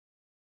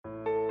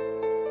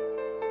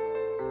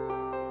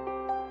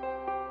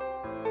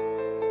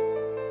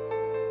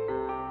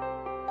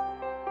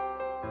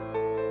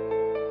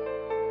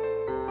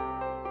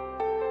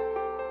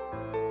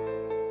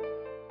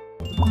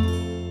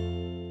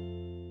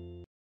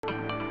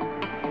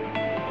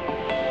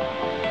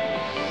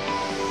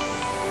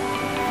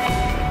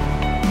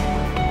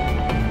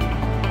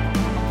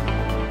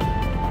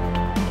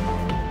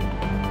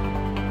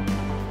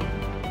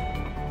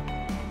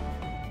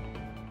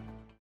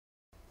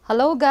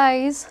Hello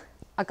guys!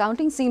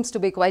 Accounting seems to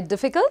be quite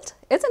difficult,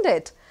 isn't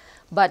it?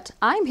 But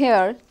I'm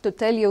here to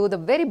tell you the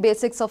very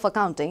basics of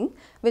accounting,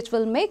 which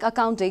will make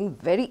accounting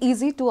very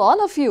easy to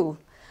all of you.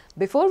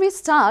 Before we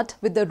start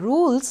with the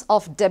rules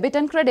of debit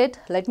and credit,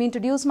 let me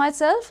introduce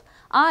myself.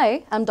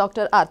 I am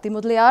Dr. Aarti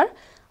Mudliar,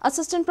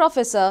 Assistant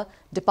Professor,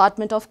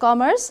 Department of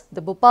Commerce,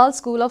 the Bhopal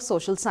School of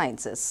Social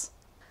Sciences.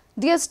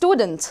 Dear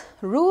students,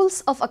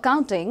 rules of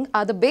accounting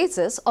are the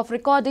basis of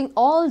recording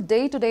all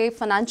day-to-day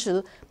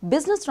financial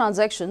business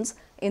transactions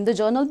in the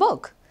journal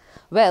book.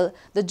 Well,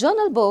 the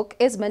journal book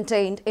is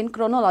maintained in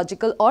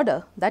chronological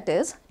order, that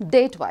is,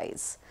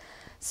 date-wise.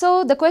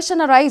 So the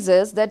question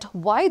arises that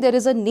why there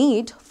is a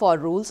need for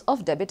rules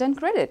of debit and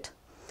credit.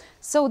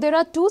 So there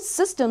are two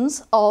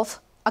systems of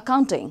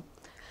accounting.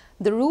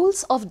 The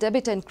rules of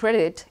debit and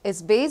credit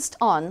is based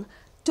on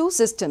two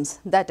systems,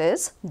 that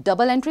is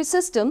double entry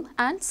system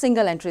and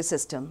single entry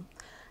system.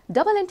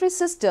 Double entry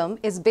system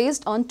is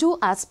based on two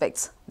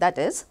aspects, that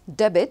is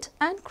debit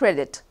and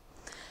credit.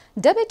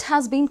 Debit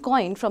has been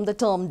coined from the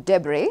term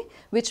debre,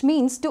 which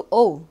means to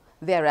owe,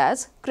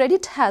 whereas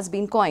credit has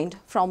been coined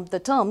from the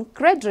term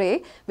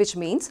credere, which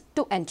means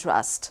to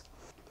entrust.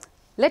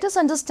 Let us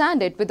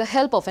understand it with the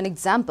help of an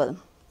example.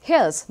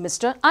 Here's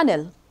Mr.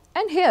 Anil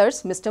and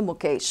here's Mr.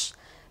 Mukesh.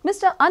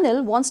 Mr.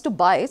 Anil wants to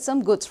buy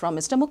some goods from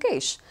Mr.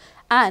 Mukesh,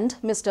 and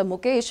Mr.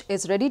 Mukesh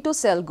is ready to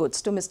sell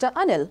goods to Mr.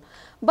 Anil.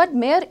 But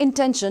mere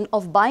intention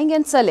of buying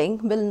and selling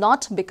will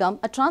not become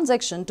a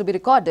transaction to be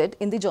recorded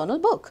in the journal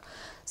book.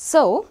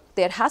 So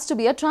there has to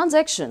be a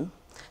transaction.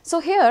 So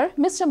here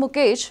Mr.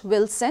 Mukesh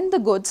will send the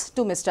goods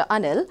to Mr.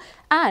 Anil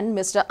and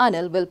Mr.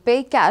 Anil will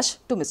pay cash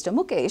to Mr.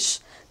 Mukesh.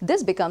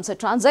 This becomes a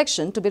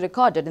transaction to be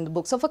recorded in the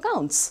books of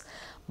accounts.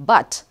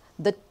 But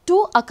the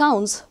two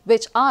accounts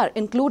which are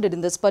included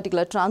in this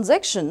particular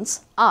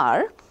transactions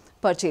are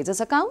purchases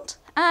account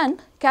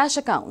and cash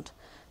account.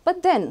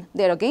 But then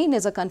there again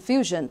is a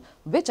confusion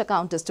which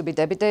account is to be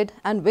debited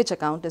and which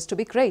account is to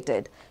be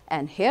credited.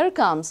 And here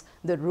comes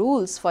the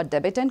rules for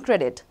debit and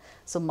credit.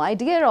 So my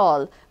dear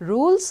all,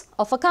 rules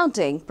of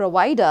accounting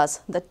provide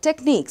us the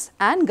techniques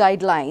and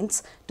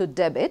guidelines to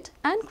debit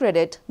and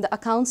credit the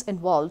accounts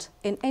involved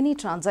in any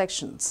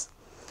transactions.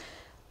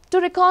 To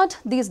record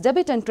these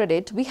debit and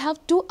credit, we have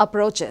two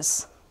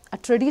approaches, a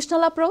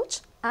traditional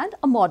approach and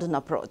a modern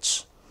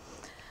approach.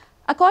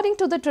 According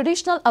to the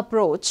traditional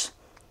approach,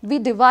 we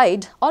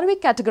divide or we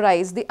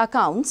categorize the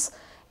accounts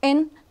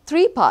in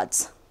three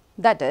parts,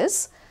 that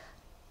is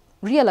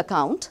real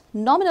account,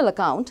 nominal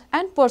account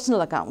and personal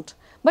account.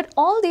 But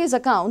all these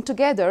accounts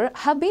together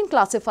have been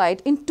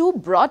classified in two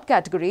broad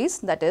categories,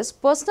 that is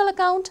personal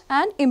account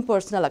and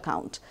impersonal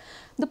account.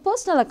 The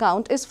personal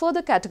account is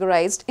further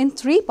categorized in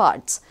three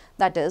parts,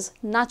 that is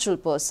natural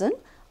person,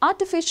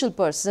 artificial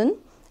person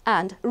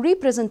and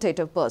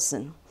representative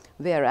person.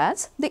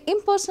 Whereas the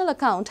impersonal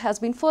account has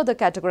been further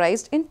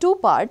categorized in two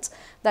parts,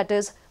 that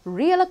is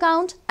real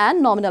account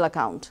and nominal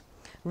account.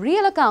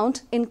 Real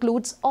account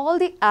includes all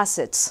the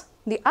assets.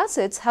 The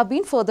assets have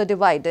been further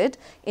divided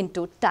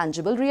into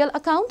tangible real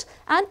account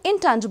and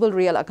intangible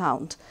real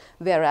account,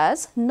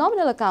 whereas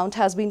nominal account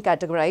has been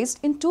categorized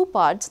in two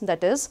parts,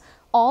 that is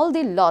all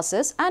the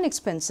losses and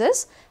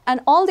expenses and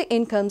all the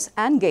incomes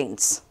and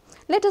gains.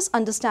 Let us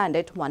understand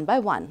it one by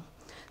one.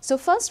 So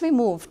first we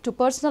move to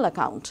personal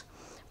account.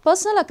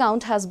 Personal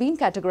account has been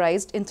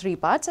categorized in three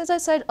parts, as I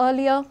said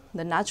earlier,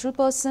 the natural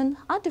person,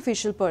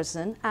 artificial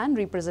person and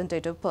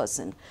representative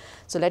person.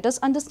 So let us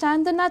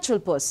understand the natural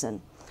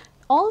person.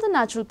 All the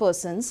natural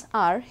persons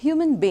are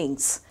human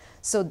beings.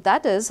 So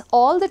that is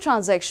all the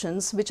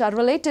transactions which are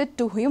related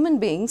to human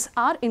beings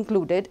are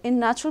included in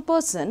natural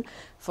person.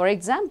 For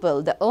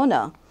example, the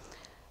owner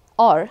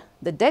or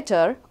the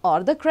debtor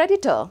or the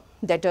creditor.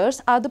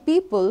 Debtors are the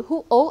people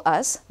who owe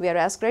us,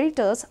 whereas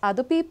creditors are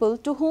the people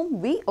to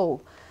whom we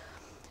owe.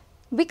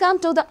 We come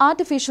to the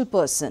artificial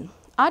person.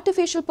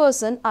 Artificial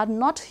person are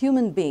not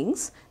human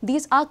beings.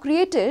 These are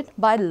created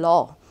by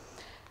law.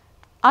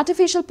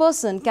 Artificial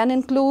person can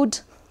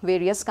include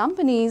various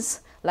companies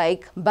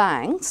like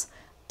banks,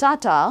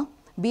 Tata,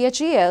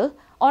 BHEL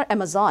or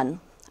Amazon.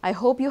 I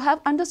hope you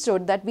have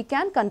understood that we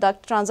can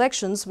conduct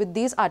transactions with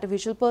these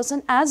artificial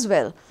person as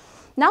well.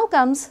 Now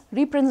comes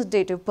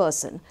representative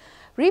person.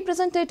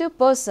 Representative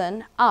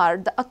person are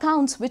the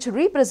accounts which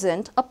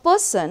represent a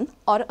person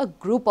or a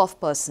group of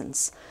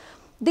persons.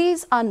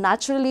 These are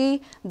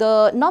naturally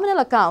the nominal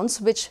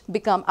accounts which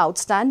become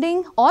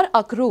outstanding or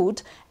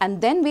accrued, and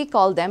then we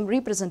call them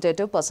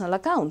representative personal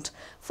account.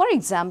 For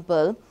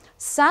example,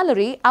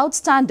 salary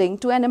outstanding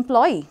to an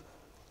employee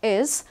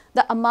is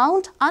the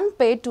amount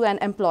unpaid to an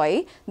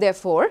employee.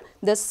 Therefore,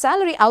 the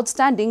salary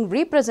outstanding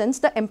represents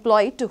the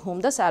employee to whom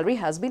the salary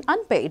has been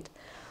unpaid.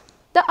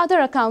 The other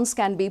accounts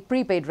can be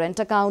prepaid rent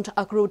account,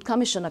 accrued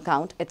commission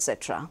account,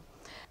 etc.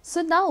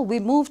 So now we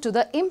move to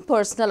the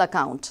impersonal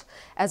account.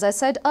 As I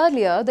said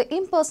earlier, the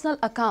impersonal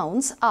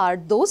accounts are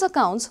those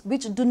accounts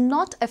which do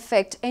not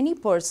affect any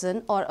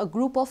person or a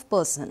group of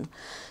person.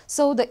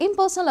 So the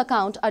impersonal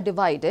account are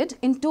divided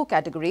in two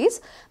categories,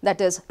 that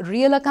is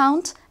real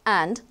account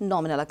and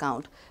nominal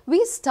account.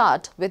 We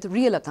start with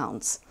real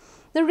accounts.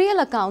 The real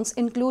accounts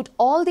include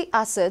all the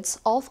assets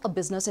of a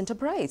business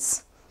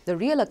enterprise. The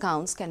real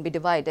accounts can be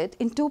divided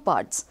in two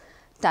parts,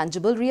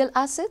 tangible real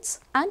assets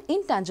and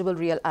intangible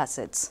real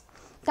assets.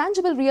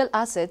 Tangible real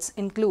assets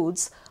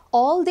includes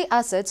all the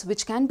assets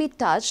which can be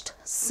touched,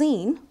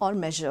 seen or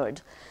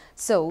measured.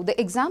 So the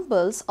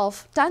examples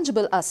of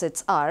tangible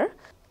assets are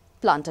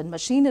plant and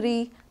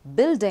machinery,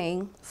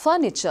 building,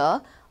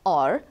 furniture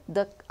or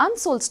the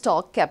unsold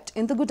stock kept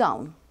in the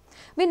godown.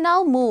 We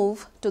now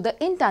move to the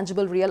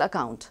intangible real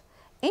account.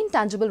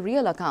 Intangible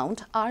real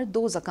account are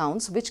those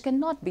accounts which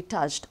cannot be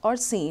touched or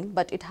seen,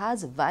 but it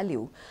has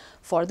value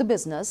for the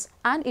business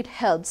and it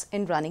helps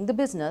in running the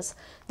business.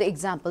 The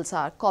examples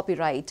are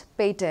copyright,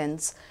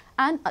 patents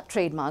and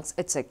trademarks,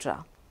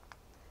 etc.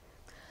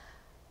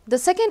 The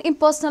second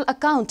impersonal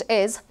account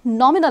is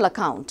nominal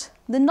account.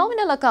 The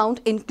nominal account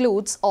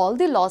includes all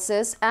the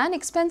losses and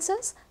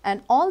expenses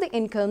and all the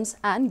incomes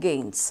and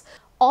gains.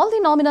 All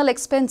the nominal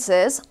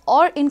expenses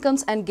or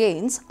incomes and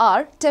gains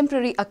are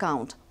temporary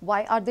account.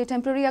 Why are they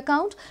temporary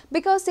account?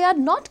 Because they are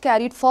not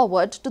carried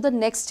forward to the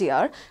next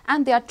year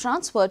and they are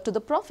transferred to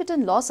the profit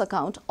and loss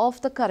account of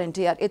the current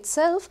year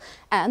itself,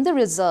 and the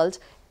result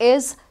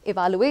is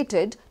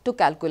evaluated to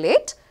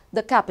calculate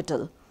the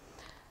capital.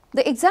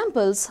 The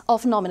examples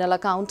of nominal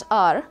account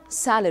are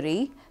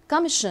salary,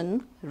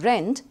 commission,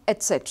 rent,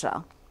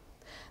 etc.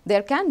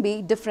 There can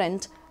be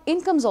different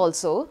incomes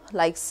also,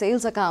 like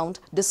sales account,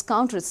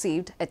 discount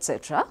received,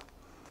 etc.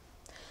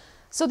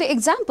 So the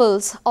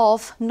examples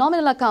of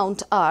nominal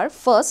account are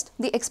first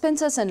the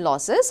expenses and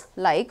losses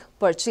like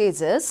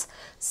purchases,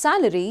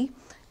 salary,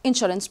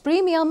 insurance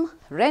premium,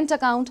 rent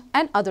account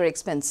and other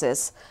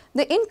expenses.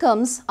 The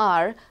incomes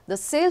are the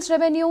sales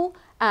revenue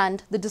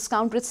and the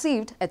discount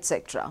received,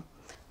 etc.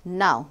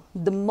 Now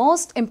the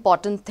most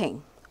important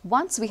thing,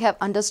 once we have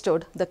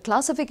understood the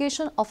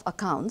classification of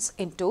accounts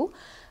into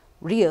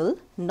real,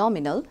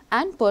 nominal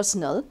and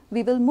personal,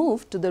 we will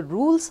move to the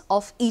rules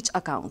of each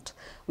account.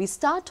 We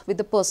start with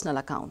the personal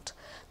account.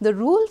 The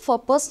rule for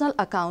personal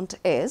account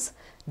is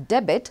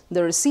debit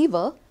the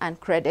receiver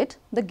and credit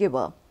the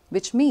giver,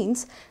 which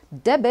means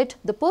debit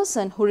the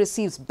person who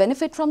receives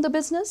benefit from the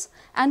business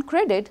and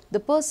credit the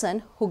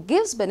person who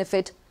gives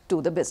benefit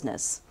to the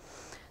business.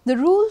 The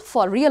rule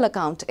for real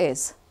account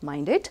is,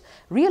 mind it,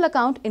 real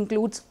account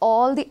includes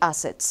all the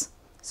assets.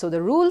 So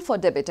the rule for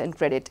debit and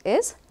credit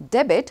is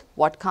debit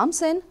what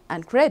comes in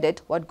and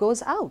credit what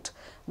goes out,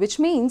 which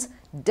means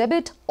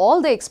debit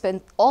all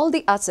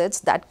the assets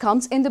that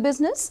comes in the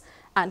business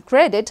and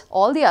credit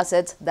all the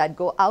assets that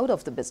go out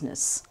of the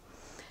business.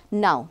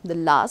 Now the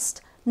last,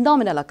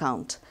 nominal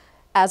account.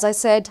 As I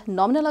said,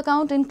 nominal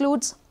account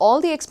includes all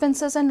the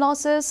expenses and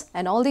losses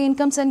and all the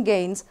incomes and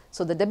gains.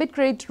 So the debit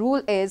credit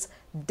rule is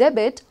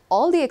debit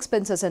all the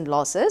expenses and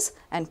losses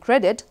and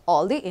credit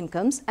all the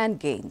incomes and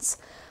gains.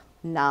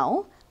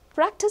 Now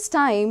practice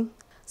time.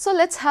 So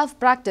let's have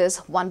practice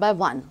one by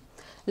one.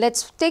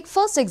 Let's take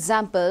first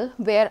example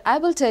where I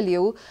will tell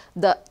you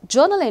the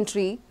journal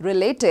entry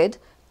related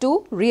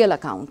to real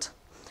account.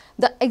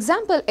 The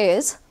example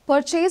is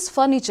purchase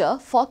furniture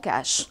for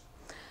cash.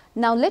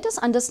 Now let us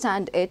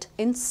understand it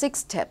in 6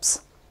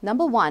 steps.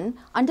 Number 1,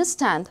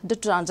 understand the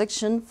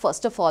transaction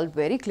first of all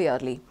very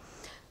clearly.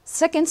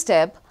 Second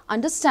step,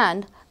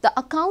 understand the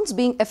accounts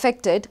being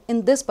affected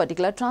in this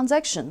particular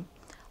transaction.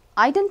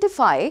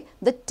 Identify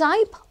the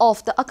type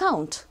of the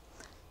account.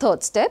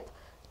 Third step,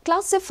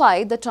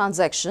 classify the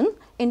transaction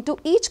into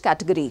each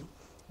category.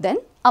 Then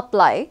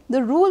apply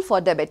the rule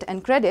for debit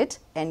and credit,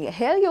 and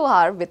here you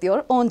are with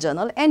your own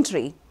journal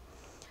entry.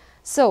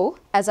 So,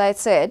 as I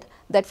said,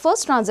 that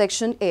first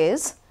transaction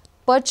is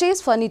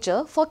purchase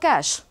furniture for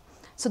cash.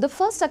 So, the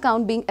first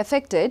account being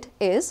affected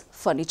is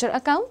furniture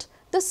account.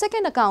 The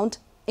second account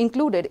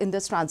included in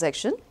this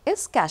transaction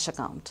is cash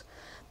account.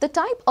 The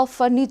type of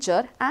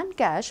furniture and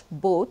cash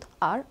both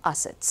are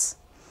assets.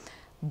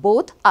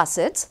 Both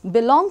assets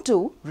belong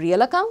to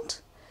real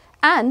account,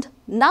 and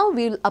now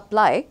we will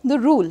apply the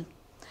rule.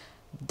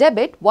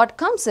 Debit what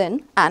comes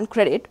in and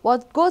credit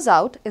what goes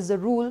out is the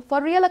rule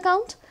for real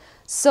account.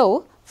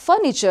 So,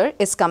 furniture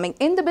is coming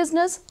in the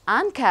business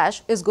and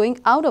cash is going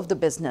out of the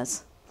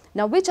business.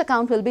 Now, which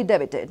account will be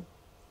debited?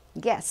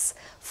 Yes,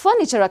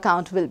 furniture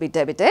account will be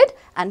debited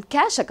and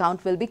cash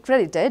account will be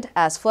credited,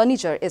 as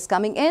furniture is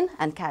coming in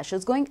and cash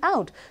is going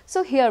out.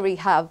 So, here we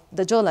have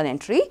the journal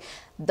entry.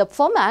 The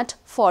format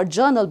for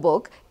journal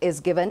book is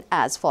given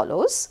as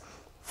follows.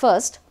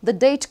 First, the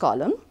date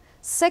column.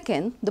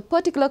 Second, the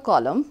particular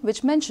column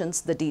which mentions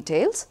the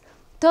details.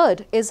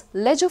 Third is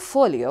ledger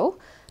folio.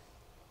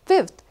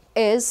 Fifth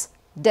is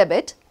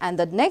debit and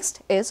the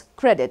next is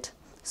credit.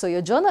 So,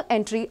 your journal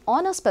entry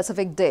on a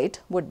specific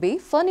date would be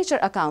furniture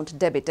account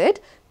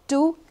debited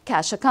to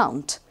cash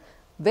account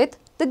with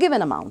the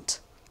given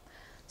amount.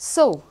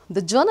 So,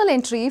 the journal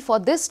entry for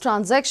this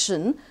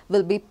transaction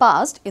will be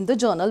passed in the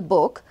journal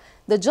book.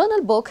 The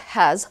journal book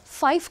has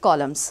 5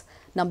 columns.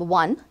 Number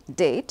 1,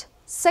 date.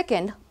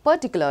 Second,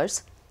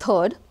 particulars.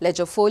 Third,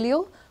 ledger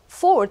folio.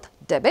 Fourth,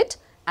 debit.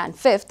 And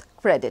fifth,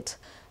 credit.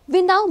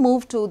 We now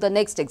move to the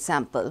next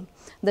example.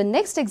 The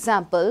next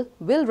example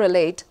will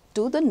relate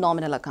to the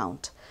nominal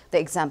account. The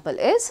example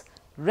is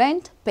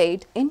rent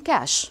paid in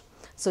cash.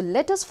 So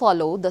let us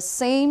follow the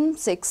same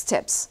 6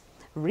 steps.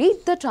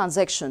 Read the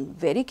transaction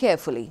very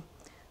carefully.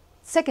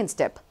 Second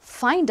step,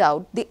 find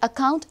out the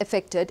account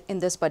affected in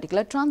this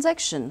particular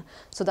transaction.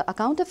 So the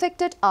account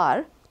affected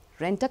are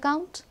rent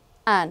account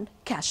and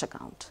cash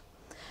account.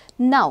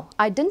 Now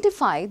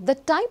identify the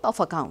type of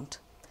account.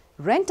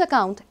 Rent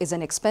account is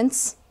an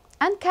expense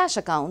and cash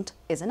account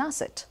is an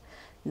asset.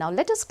 Now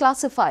let us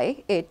classify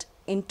it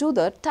into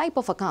the type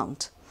of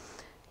account.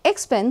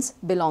 Expense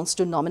belongs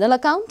to nominal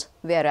account,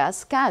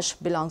 whereas cash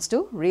belongs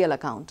to real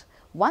account.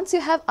 Once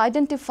you have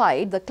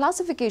identified the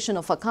classification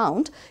of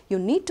account, you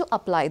need to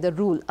apply the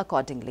rule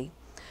accordingly.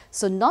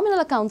 So nominal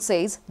account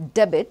says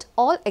debit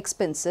all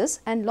expenses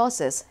and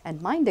losses,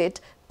 and mind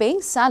it,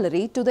 paying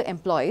salary to the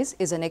employees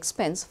is an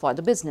expense for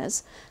the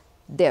business.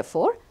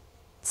 Therefore,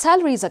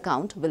 salaries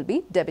account will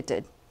be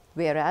debited.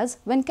 Whereas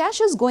when cash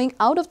is going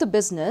out of the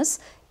business,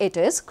 it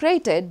is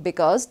credited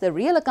because the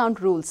real account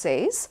rule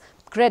says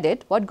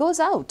credit what goes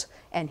out.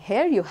 And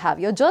here you have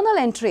your journal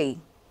entry.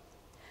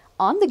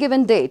 On the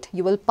given date,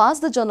 you will pass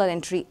the journal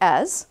entry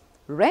as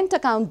rent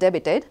account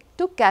debited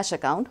to cash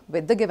account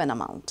with the given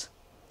amount.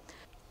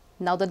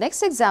 Now the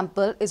next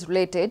example is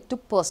related to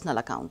personal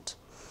account.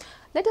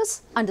 Let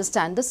us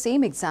understand the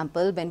same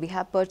example when we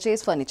have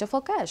purchased furniture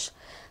for cash.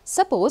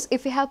 Suppose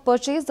if we have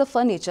purchased the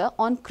furniture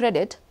on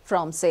credit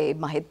from say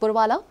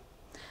Mahidpurwala.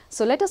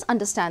 So let us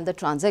understand the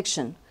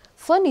transaction.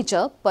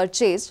 Furniture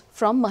purchased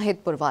from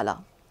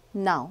Mahidpurwala.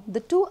 Now the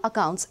 2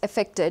 accounts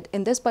affected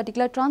in this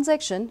particular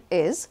transaction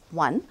is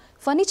 1.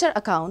 Furniture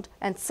account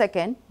and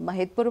second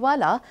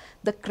Mahidpurwala,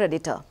 the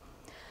creditor.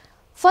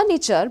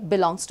 Furniture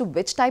belongs to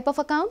which type of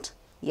account?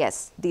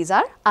 Yes, these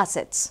are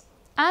assets.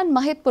 And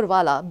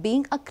Mahidpurwala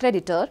being a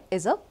creditor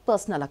is a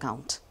personal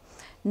account.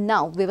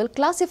 Now we will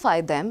classify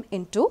them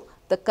into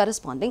the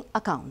corresponding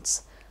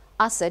accounts.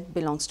 Asset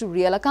belongs to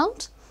real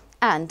account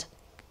and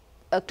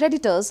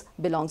creditors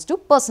belongs to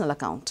personal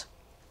account.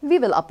 We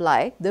will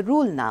apply the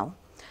rule now.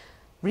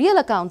 Real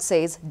account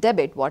says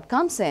debit what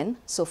comes in,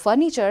 so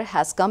furniture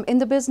has come in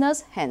the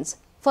business, hence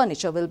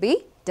furniture will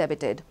be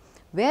debited.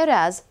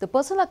 Whereas the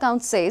personal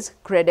account says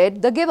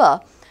credit the giver.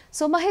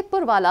 So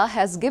Mahidpurwala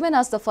has given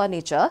us the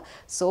furniture,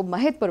 so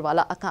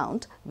Mahidpurwala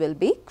account will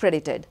be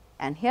credited.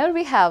 And here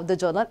we have the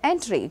journal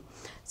entry.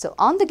 So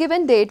on the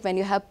given date when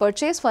you have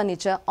purchased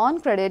furniture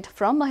on credit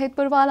from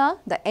Mahidpurwala,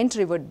 the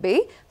entry would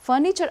be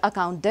furniture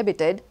account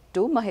debited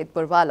to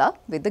Mahidpurwala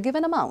with the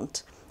given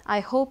amount. I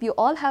hope you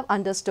all have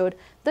understood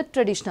the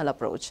traditional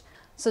approach.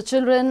 So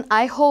children,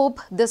 I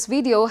hope this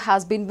video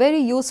has been very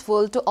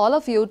useful to all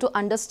of you to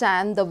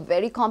understand the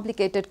very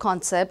complicated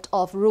concept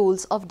of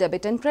rules of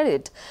debit and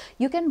credit.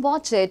 You can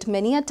watch it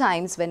many a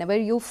times whenever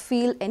you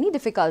feel any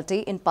difficulty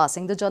in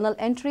passing the journal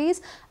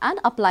entries and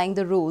applying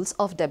the rules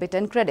of debit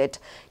and credit.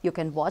 You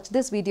can watch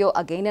this video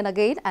again and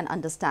again and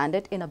understand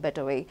it in a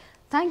better way.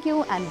 Thank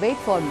you and wait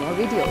for more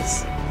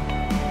videos.